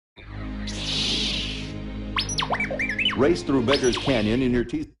Race through Beggar's Canyon in your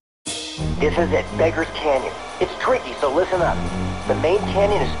teeth. This is it, Beggar's Canyon. It's tricky, so listen up. The main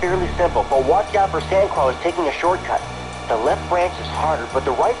canyon is fairly simple, but watch out for sandcrawlers taking a shortcut. The left branch is harder, but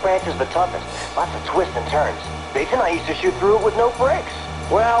the right branch is the toughest. Lots of twists and turns. Jason, I used to shoot through it with no brakes.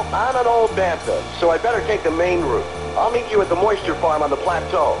 Well, I'm an old dancer, so I better take the main route. I'll meet you at the moisture farm on the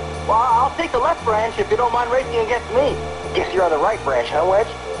plateau. Well, I'll take the left branch if you don't mind racing against me. Guess you're on the right branch, huh, Wedge?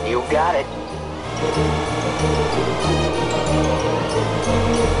 You got it.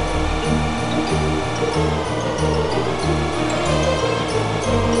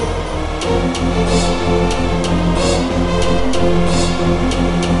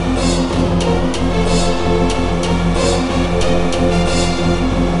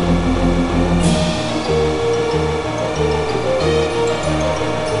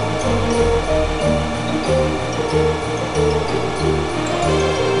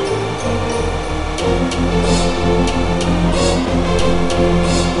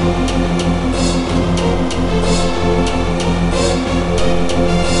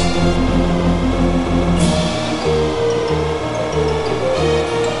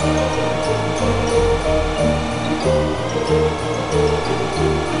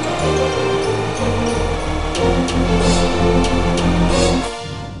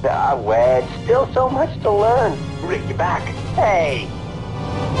 Wedge, still so much to learn. Rick, you back. Hey!